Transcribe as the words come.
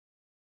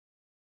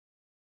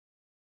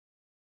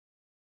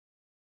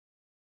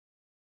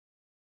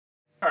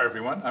Hi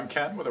everyone, I'm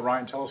Ken with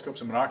Orion Telescopes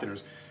and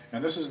Binoculars,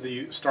 and this is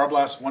the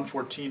StarBlast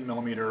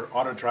 114mm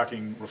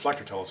AutoTracker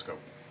Reflector telescope.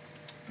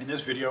 In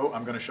this video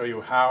I'm going to show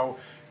you how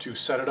to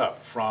set it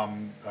up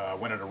from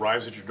when it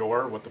arrives at your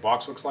door, what the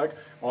box looks like,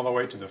 all the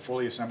way to the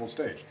fully assembled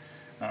stage.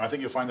 I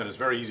think you'll find that it's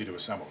very easy to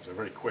assemble. It's a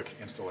very quick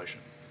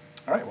installation.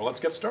 Alright, well let's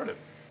get started.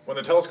 When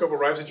the telescope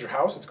arrives at your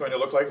house, it's going to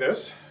look like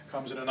this. It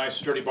comes in a nice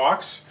sturdy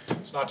box.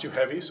 It's not too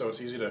heavy, so it's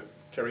easy to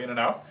carry in and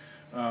out.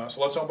 So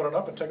let's open it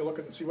up and take a look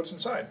and see what's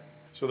inside.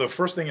 So the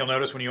first thing you'll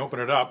notice when you open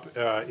it up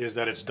is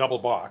that it's double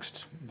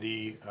boxed.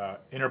 The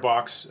inner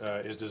box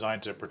is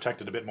designed to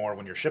protect it a bit more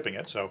when you're shipping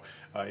it, so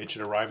it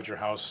should arrive at your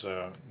house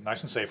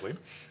nice and safely.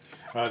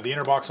 The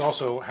inner box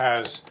also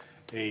has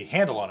a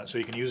handle on it, so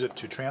you can use it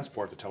to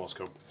transport the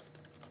telescope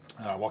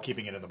while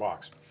keeping it in the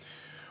box.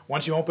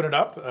 Once you open it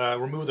up,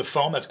 remove the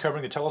foam that's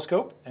covering the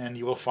telescope, and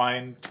you will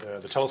find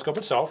the telescope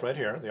itself right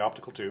here, the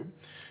optical tube.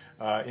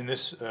 In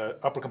this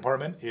upper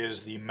compartment is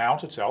the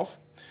mount itself.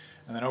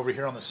 And then over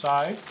here on the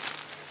side,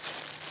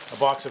 a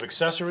box of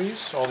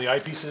accessories, all the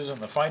eyepieces and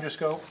the finder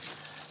scope,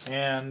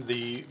 and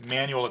the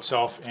manual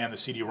itself and the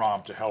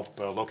CD-ROM to help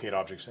locate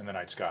objects in the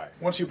night sky.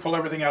 Once you pull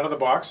everything out of the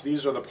box,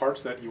 these are the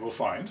parts that you will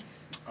find.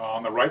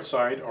 On the right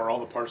side are all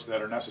the parts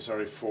that are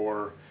necessary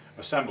for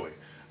assembly.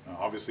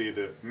 Obviously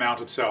the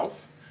mount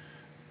itself,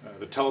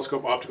 the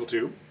telescope optical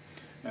tube,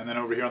 and then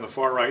over here on the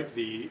far right,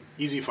 the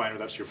easy finder,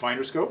 that's your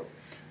finder scope,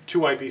 two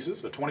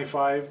eyepieces, a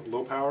 25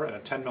 low power and a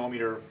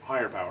 10mm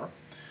higher power.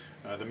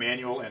 The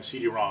manual and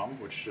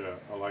CD-ROM, which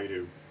allow you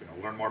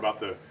to learn more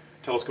about the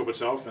telescope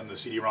itself, and the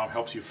CD-ROM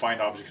helps you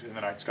find objects in the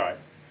night sky.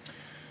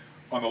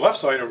 On the left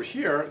side over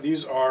here,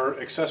 these are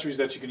accessories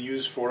that you can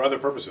use for other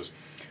purposes.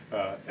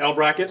 L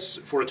brackets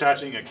for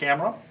attaching a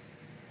camera.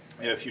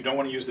 If you don't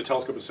want to use the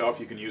telescope itself,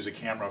 you can use a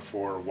camera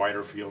for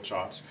wider field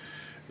shots.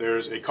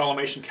 There's a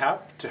collimation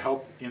cap to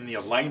help in the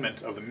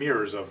alignment of the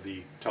mirrors of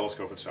the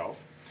telescope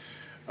itself.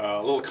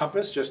 A little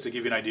compass just to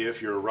give you an idea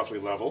if you're roughly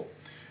level.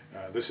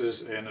 This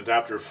is an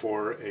adapter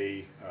for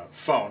a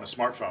phone, a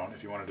smartphone,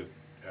 if you wanted to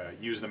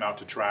use the mount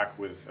to track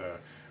with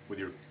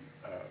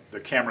the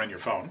camera in your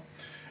phone.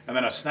 And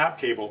then a snap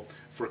cable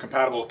for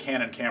compatible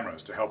Canon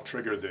cameras to help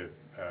trigger the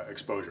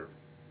exposure.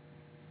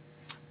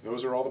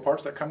 Those are all the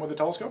parts that come with the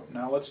telescope.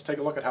 Now let's take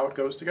a look at how it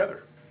goes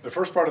together. The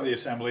first part of the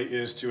assembly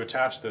is to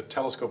attach the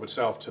telescope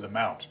itself to the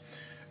mount.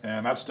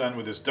 And that's done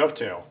with this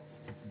dovetail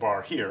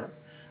bar here,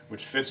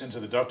 which fits into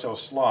the dovetail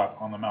slot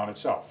on the mount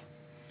itself.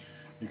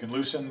 You can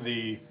loosen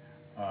the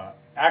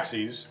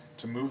axes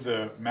to move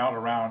the mount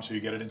around so you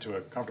get it into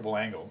a comfortable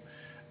angle.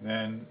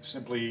 Then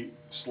simply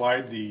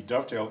slide the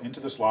dovetail into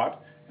the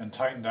slot and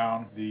tighten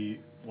down the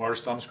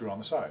large thumb screw on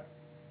the side.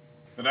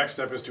 The next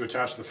step is to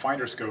attach the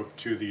finder scope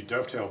to the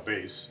dovetail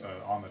base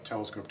on the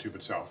telescope tube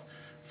itself.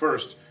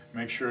 First,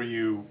 make sure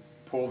you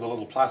pull the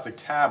little plastic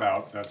tab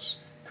out that's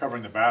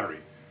covering the battery.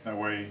 That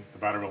way the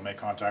battery will make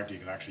contact, you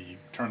can actually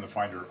turn the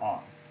finder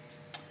on.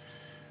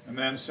 And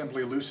then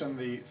simply loosen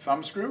the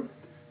thumb screw,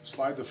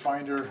 slide the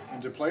finder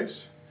into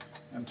place,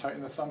 and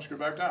tighten the thumb screw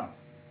back down.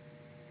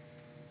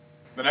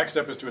 The next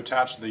step is to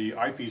attach the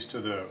eyepiece to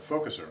the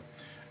focuser.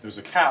 There's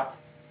a cap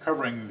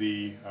covering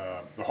the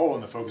hole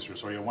in the focuser,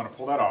 so you'll want to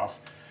pull that off.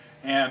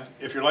 And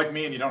if you're like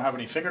me and you don't have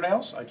any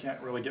fingernails, I can't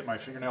really get my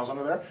fingernails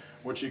under there,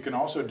 what you can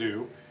also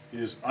do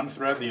is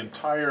unthread the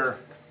entire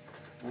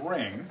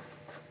ring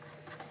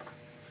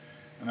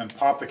and then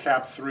pop the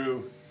cap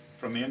through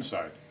from the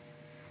inside.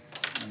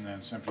 And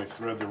then simply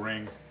thread the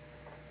ring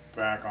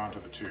back onto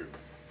the tube.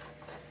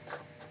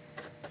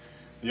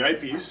 The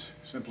eyepiece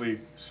simply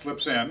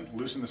slips in,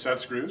 loosen the set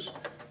screws,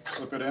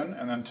 slip it in,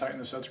 and then tighten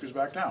the set screws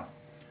back down.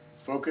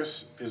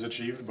 Focus is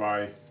achieved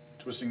by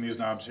twisting these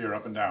knobs here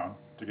up and down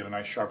to get a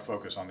nice sharp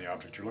focus on the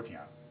object you're looking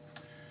at.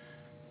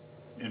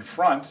 In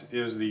front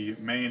is the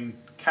main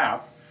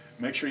cap.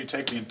 Make sure you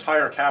take the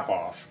entire cap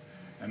off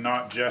and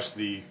not just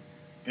the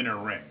inner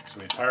ring. So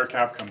the entire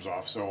cap comes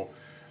off, so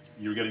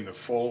you're getting the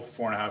full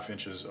 4.5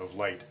 inches of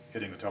light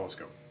hitting the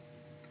telescope.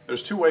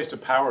 There's two ways to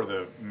power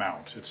the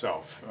mount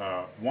itself.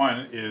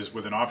 One is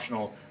with an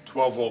optional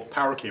 12-volt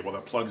power cable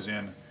that plugs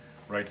in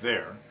right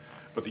there.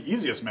 But the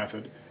easiest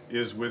method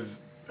is with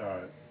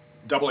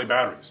AA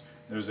batteries.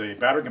 There's a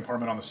battery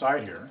compartment on the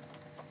side here.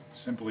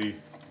 Simply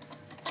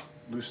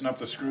loosen up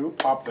the screw,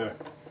 pop the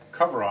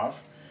cover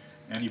off,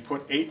 and you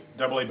put 8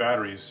 AA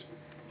batteries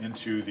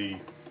into the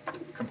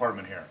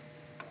compartment here.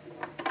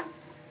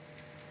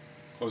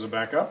 Close it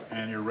back up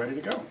and you're ready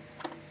to go.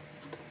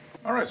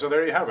 Alright, so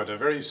there you have it, a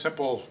very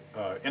simple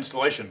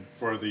installation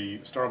for the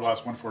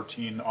StarBlast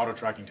 114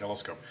 AutoTracker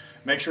telescope.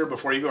 Make sure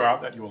before you go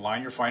out that you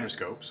align your finder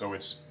scope so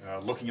it's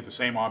looking at the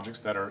same objects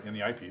that are in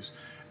the eyepiece,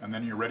 and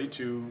then you're ready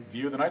to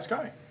view the night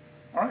sky.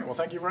 Alright, well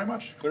thank you very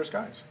much. Clear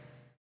skies.